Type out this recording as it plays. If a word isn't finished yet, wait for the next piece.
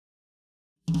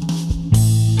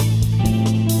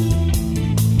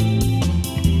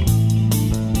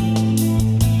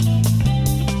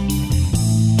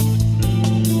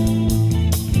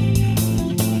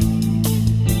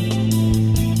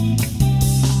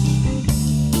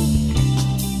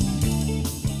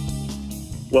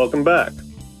Welcome back.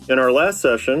 In our last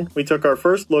session, we took our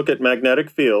first look at magnetic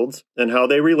fields and how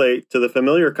they relate to the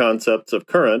familiar concepts of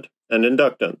current and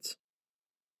inductance.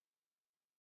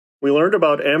 We learned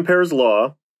about Ampere's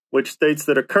law, which states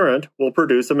that a current will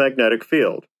produce a magnetic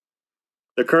field.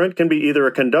 The current can be either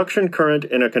a conduction current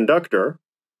in a conductor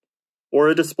or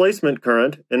a displacement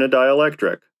current in a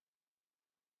dielectric.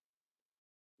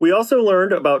 We also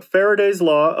learned about Faraday's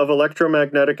law of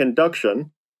electromagnetic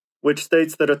induction, which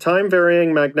states that a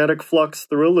time-varying magnetic flux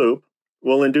through a loop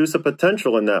will induce a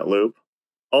potential in that loop,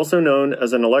 also known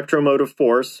as an electromotive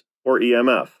force, or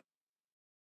EMF.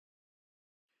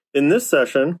 In this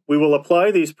session, we will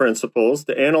apply these principles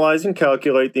to analyze and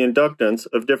calculate the inductance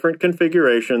of different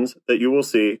configurations that you will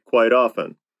see quite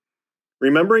often.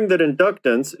 Remembering that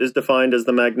inductance is defined as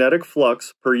the magnetic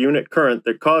flux per unit current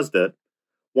that caused it,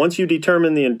 once you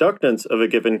determine the inductance of a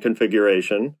given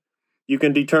configuration, you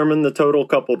can determine the total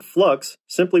coupled flux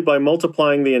simply by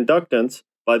multiplying the inductance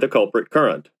by the culprit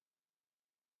current.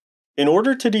 In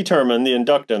order to determine the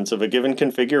inductance of a given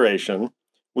configuration,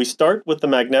 we start with the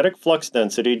magnetic flux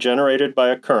density generated by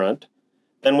a current,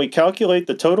 then we calculate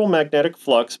the total magnetic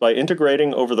flux by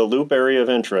integrating over the loop area of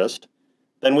interest,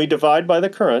 then we divide by the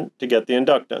current to get the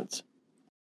inductance.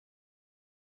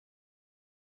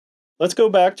 Let's go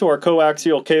back to our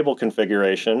coaxial cable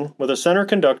configuration with a center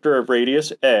conductor of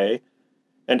radius A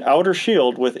and outer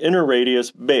shield with inner radius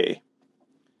B.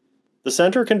 The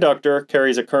center conductor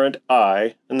carries a current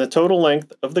I, and the total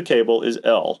length of the cable is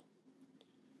L.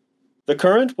 The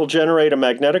current will generate a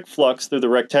magnetic flux through the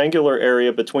rectangular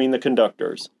area between the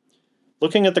conductors.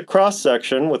 Looking at the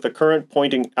cross-section with the current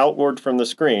pointing outward from the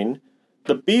screen,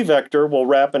 the B vector will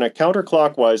wrap in a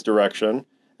counterclockwise direction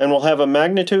and will have a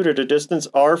magnitude at a distance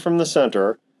r from the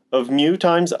center of mu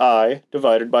times I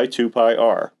divided by 2 pi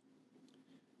r.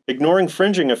 Ignoring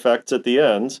fringing effects at the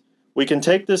ends, we can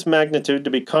take this magnitude to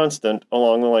be constant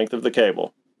along the length of the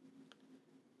cable.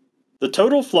 The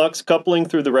total flux coupling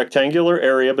through the rectangular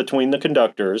area between the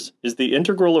conductors is the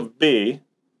integral of B,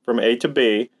 from A to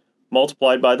B,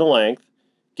 multiplied by the length,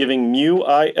 giving mu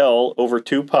IL over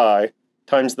 2 pi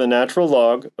times the natural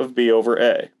log of B over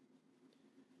A.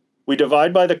 We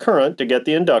divide by the current to get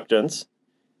the inductance,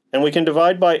 and we can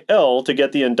divide by L to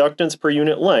get the inductance per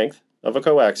unit length of a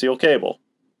coaxial cable.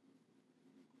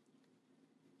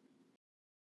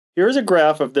 Here is a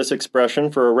graph of this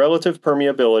expression for a relative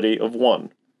permeability of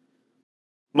 1.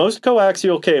 Most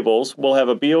coaxial cables will have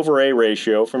a B over A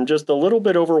ratio from just a little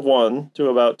bit over 1 to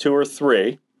about 2 or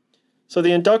 3, so the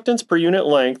inductance per unit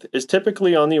length is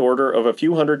typically on the order of a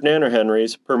few hundred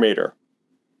nanohenries per meter.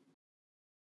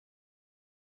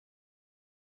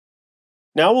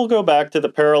 Now we'll go back to the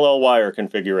parallel wire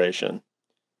configuration.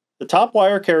 The top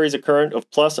wire carries a current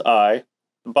of plus I,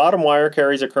 the bottom wire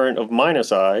carries a current of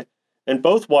minus I, and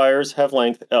both wires have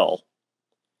length L.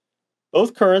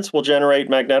 Both currents will generate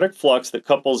magnetic flux that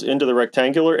couples into the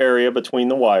rectangular area between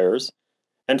the wires,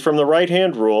 and from the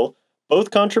right-hand rule,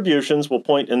 both contributions will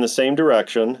point in the same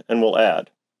direction and will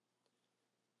add.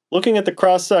 Looking at the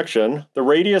cross-section, the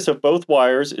radius of both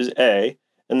wires is A,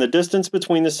 and the distance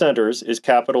between the centers is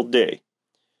capital D.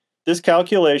 This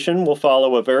calculation will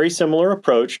follow a very similar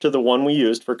approach to the one we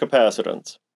used for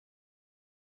capacitance.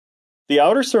 The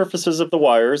outer surfaces of the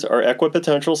wires are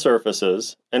equipotential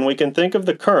surfaces, and we can think of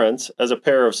the currents as a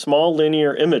pair of small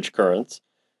linear image currents,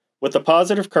 with the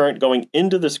positive current going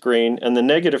into the screen and the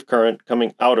negative current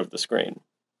coming out of the screen.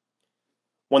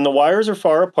 When the wires are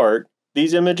far apart,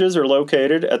 these images are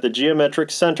located at the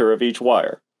geometric center of each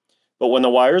wire, but when the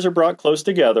wires are brought close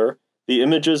together, the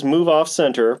images move off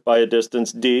center by a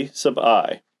distance d sub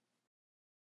I.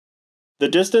 The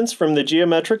distance from the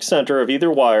geometric center of either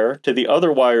wire to the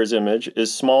other wire's image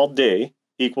is small d,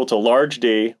 equal to large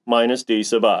D minus d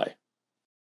sub I.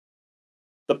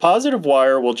 The positive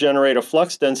wire will generate a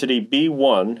flux density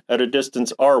B1 at a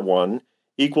distance r1,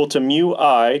 equal to mu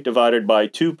I divided by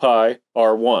 2 pi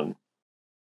r1.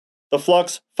 The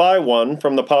flux phi1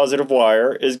 from the positive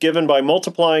wire is given by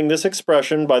multiplying this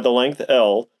expression by the length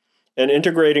L and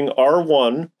integrating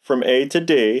r1 from A to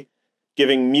D,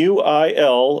 giving mu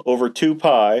IL over 2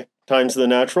 pi times the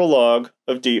natural log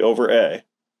of D over A.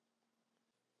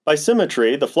 By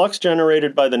symmetry, the flux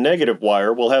generated by the negative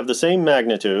wire will have the same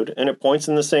magnitude and it points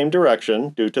in the same direction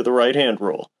due to the right-hand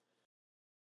rule.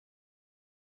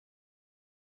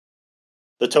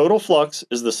 The total flux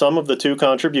is the sum of the two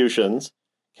contributions,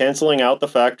 canceling out the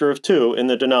factor of 2 in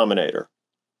the denominator.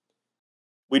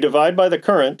 We divide by the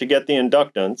current to get the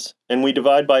inductance, and we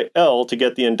divide by L to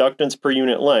get the inductance per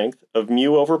unit length of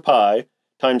mu over pi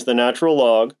times the natural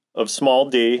log of small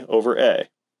d over A.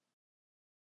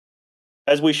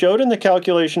 As we showed in the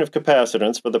calculation of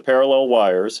capacitance for the parallel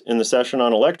wires in the session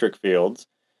on electric fields,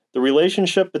 the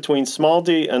relationship between small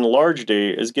d and large d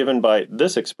is given by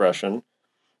this expression,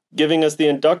 giving us the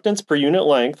inductance per unit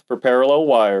length for parallel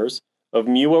wires of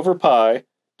mu over pi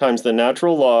times the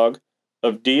natural log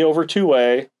of d over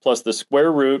 2a plus the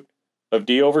square root of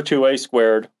d over 2a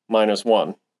squared minus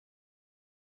 1.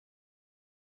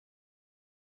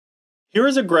 Here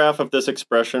is a graph of this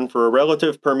expression for a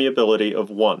relative permeability of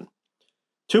 1.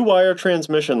 Two-wire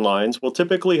transmission lines will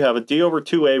typically have a d over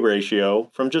 2a ratio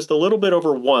from just a little bit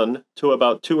over 1 to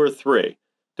about 2 or 3,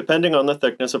 depending on the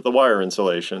thickness of the wire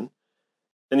insulation,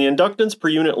 and the inductance per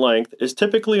unit length is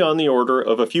typically on the order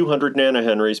of a few hundred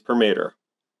nanohenries per meter.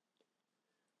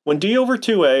 When d over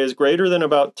 2a is greater than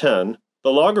about 10,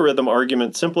 the logarithm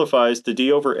argument simplifies to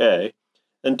d over a,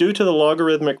 and due to the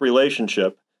logarithmic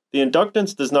relationship, the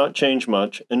inductance does not change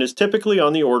much and is typically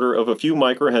on the order of a few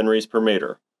microhenries per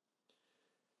meter.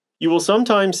 You will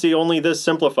sometimes see only this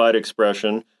simplified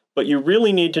expression, but you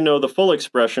really need to know the full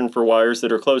expression for wires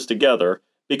that are close together,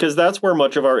 because that's where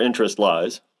much of our interest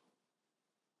lies.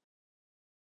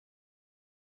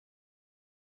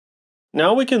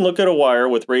 Now we can look at a wire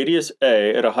with radius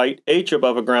A at a height h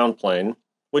above a ground plane,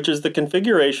 which is the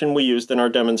configuration we used in our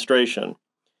demonstration.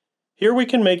 Here we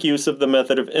can make use of the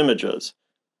method of images.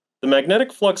 The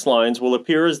magnetic flux lines will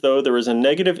appear as though there is a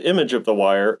negative image of the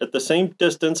wire at the same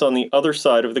distance on the other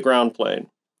side of the ground plane.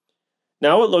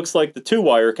 Now it looks like the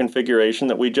two-wire configuration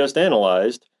that we just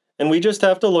analyzed, and we just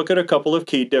have to look at a couple of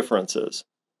key differences.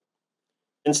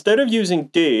 Instead of using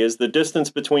d as the distance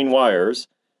between wires,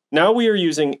 now we are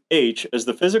using h as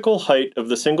the physical height of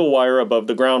the single wire above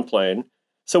the ground plane,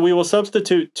 so we will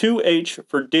substitute 2h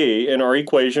for d in our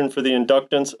equation for the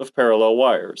inductance of parallel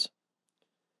wires.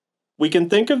 We can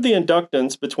think of the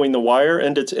inductance between the wire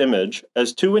and its image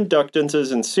as two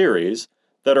inductances in series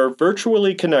that are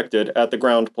virtually connected at the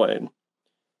ground plane.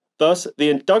 Thus,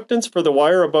 the inductance for the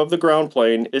wire above the ground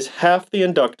plane is half the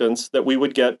inductance that we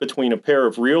would get between a pair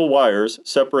of real wires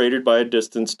separated by a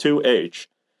distance 2h,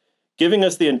 giving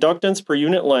us the inductance per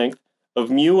unit length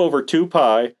of mu over 2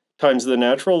 pi times the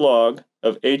natural log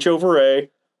of h over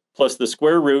a plus the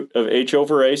square root of h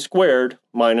over a squared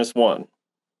minus 1.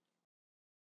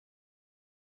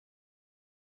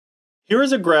 Here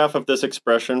is a graph of this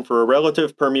expression for a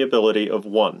relative permeability of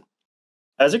 1.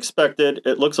 As expected,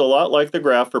 it looks a lot like the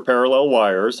graph for parallel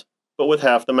wires, but with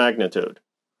half the magnitude.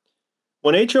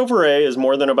 When h over a is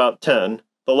more than about 10,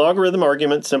 the logarithm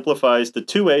argument simplifies to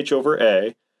 2h over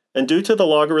a, and due to the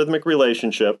logarithmic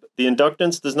relationship, the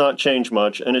inductance does not change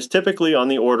much and is typically on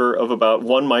the order of about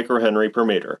 1 microhenry per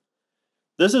meter.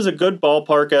 This is a good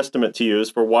ballpark estimate to use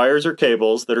for wires or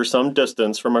cables that are some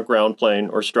distance from a ground plane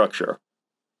or structure.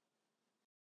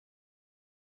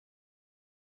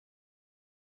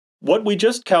 What we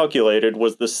just calculated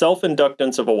was the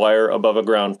self-inductance of a wire above a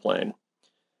ground plane.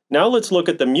 Now let's look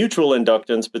at the mutual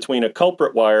inductance between a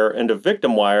culprit wire and a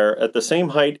victim wire at the same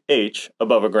height h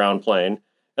above a ground plane,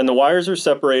 and the wires are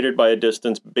separated by a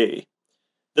distance b.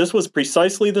 This was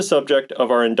precisely the subject of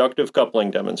our inductive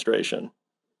coupling demonstration.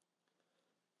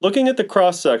 Looking at the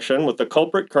cross-section with the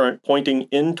culprit current pointing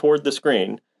in toward the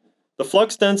screen, the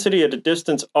flux density at a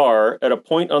distance r at a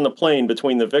point on the plane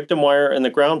between the victim wire and the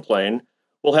ground plane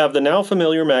will have the now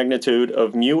familiar magnitude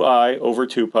of mu I over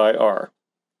 2 pi r.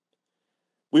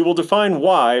 We will define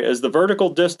y as the vertical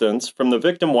distance from the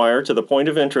victim wire to the point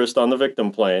of interest on the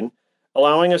victim plane,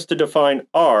 allowing us to define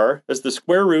r as the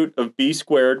square root of b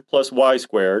squared plus y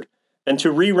squared, and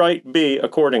to rewrite b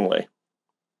accordingly.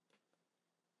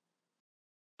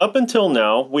 Up until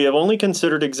now, we have only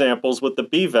considered examples with the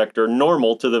b vector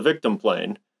normal to the victim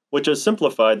plane, which has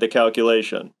simplified the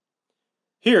calculation.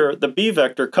 Here, the b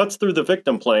vector cuts through the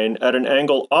victim plane at an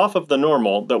angle off of the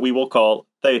normal that we will call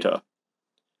theta.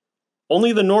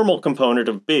 Only the normal component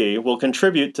of b will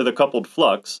contribute to the coupled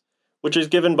flux, which is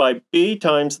given by b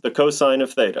times the cosine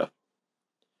of theta.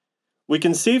 We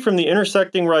can see from the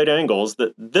intersecting right angles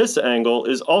that this angle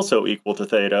is also equal to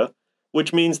theta,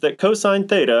 which means that cosine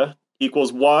theta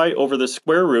equals y over the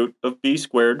square root of b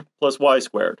squared plus y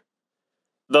squared.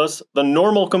 Thus, the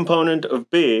normal component of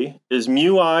b is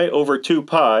mu I over 2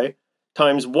 pi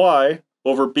times y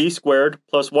over b squared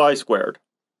plus y squared.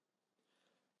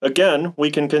 Again, we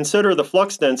can consider the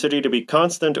flux density to be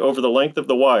constant over the length of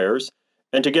the wires,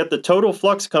 and to get the total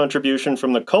flux contribution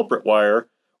from the culprit wire,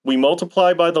 we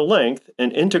multiply by the length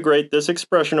and integrate this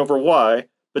expression over y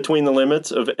between the limits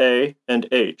of a and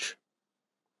h.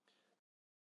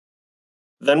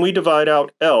 Then we divide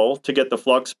out L to get the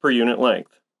flux per unit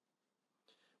length.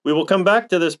 We will come back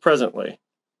to this presently.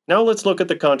 Now let's look at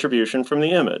the contribution from the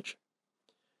image.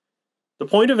 The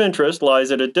point of interest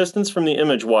lies at a distance from the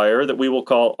image wire that we will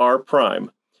call r',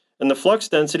 and the flux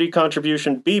density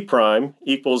contribution B'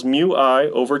 equals mu I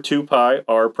over 2 pi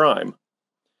r'.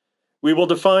 We will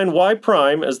define y'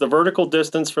 as the vertical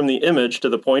distance from the image to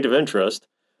the point of interest,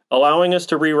 allowing us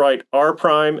to rewrite r'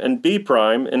 and B'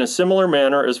 in a similar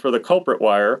manner as for the culprit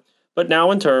wire, but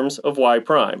now in terms of y'.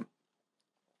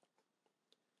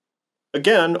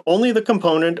 Again, only the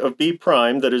component of B'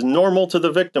 that is normal to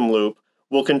the victim loop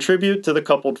will contribute to the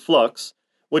coupled flux,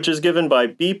 which is given by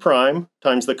B'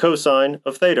 times the cosine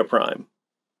of theta prime.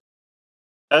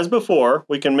 As before,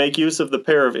 we can make use of the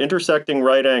pair of intersecting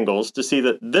right angles to see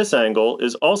that this angle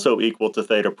is also equal to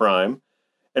theta prime,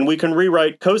 and we can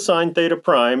rewrite cosine theta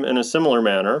prime in a similar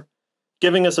manner,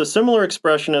 giving us a similar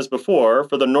expression as before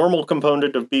for the normal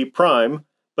component of B',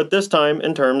 but this time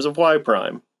in terms of y'.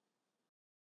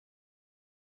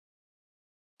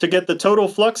 To get the total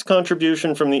flux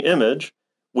contribution from the image,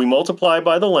 we multiply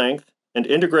by the length and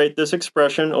integrate this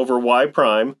expression over y'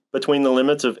 between the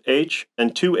limits of h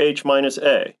and 2h minus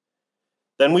a.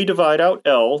 Then we divide out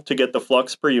L to get the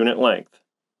flux per unit length.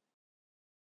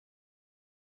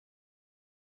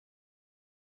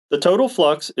 The total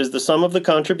flux is the sum of the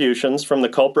contributions from the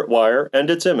culprit wire and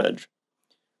its image.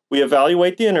 We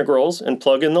evaluate the integrals and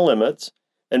plug in the limits,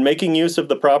 and making use of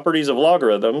the properties of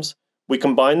logarithms, we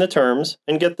combine the terms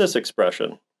and get this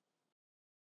expression.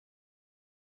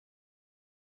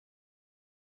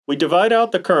 We divide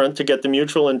out the current to get the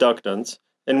mutual inductance,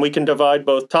 and we can divide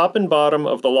both top and bottom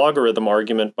of the logarithm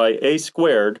argument by a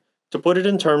squared to put it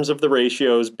in terms of the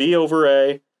ratios b over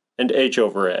a and h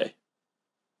over a.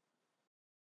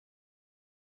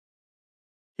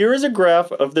 Here is a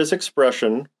graph of this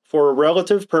expression for a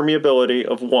relative permeability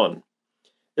of 1.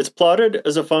 It's plotted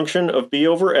as a function of b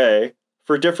over a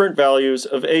for different values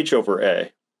of h over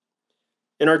a.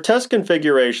 In our test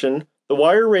configuration, the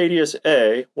wire radius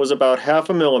A was about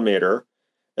 0.5 millimeter,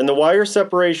 and the wire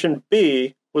separation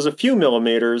B was a few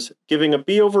millimeters, giving a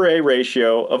B over A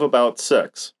ratio of about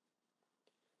 6.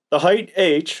 The height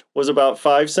H was about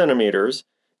 5 centimeters,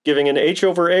 giving an H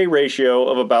over A ratio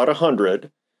of about 100,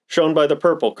 shown by the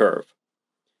purple curve.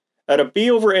 At a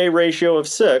B over A ratio of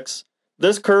 6,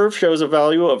 this curve shows a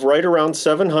value of right around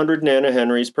 700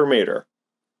 nanohenries per meter.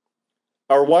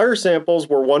 Our wire samples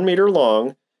were 1 meter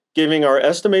long, giving our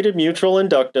estimated mutual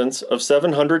inductance of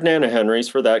 700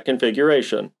 nanohenries for that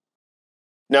configuration.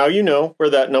 Now you know where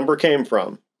that number came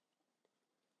from.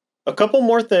 A couple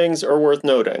more things are worth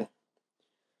noting.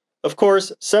 Of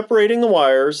course, separating the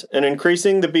wires and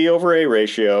increasing the B over A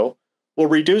ratio will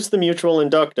reduce the mutual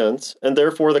inductance, and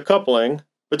therefore the coupling,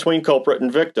 between culprit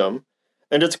and victim,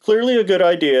 and it's clearly a good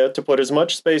idea to put as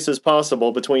much space as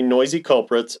possible between noisy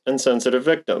culprits and sensitive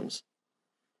victims.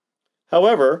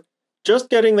 However, just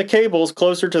getting the cables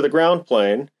closer to the ground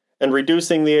plane and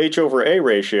reducing the H over A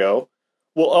ratio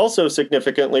will also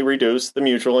significantly reduce the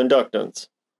mutual inductance.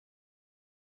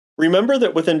 Remember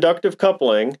that with inductive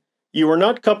coupling, you are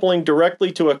not coupling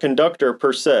directly to a conductor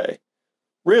per se.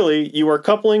 Really, you are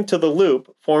coupling to the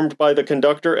loop formed by the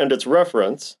conductor and its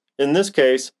reference, in this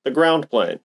case, the ground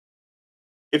plane.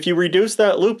 If you reduce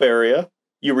that loop area,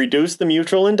 you reduce the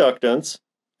mutual inductance,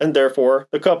 and therefore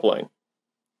the coupling.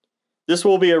 This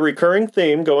will be a recurring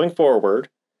theme going forward,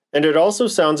 and it also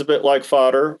sounds a bit like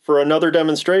fodder for another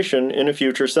demonstration in a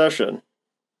future session.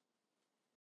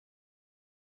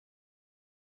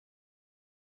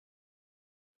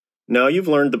 Now you've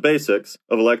learned the basics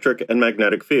of electric and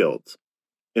magnetic fields.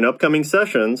 In upcoming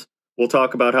sessions, we'll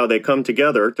talk about how they come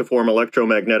together to form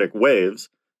electromagnetic waves,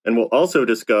 and we'll also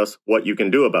discuss what you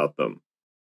can do about them.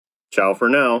 Ciao for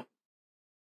now.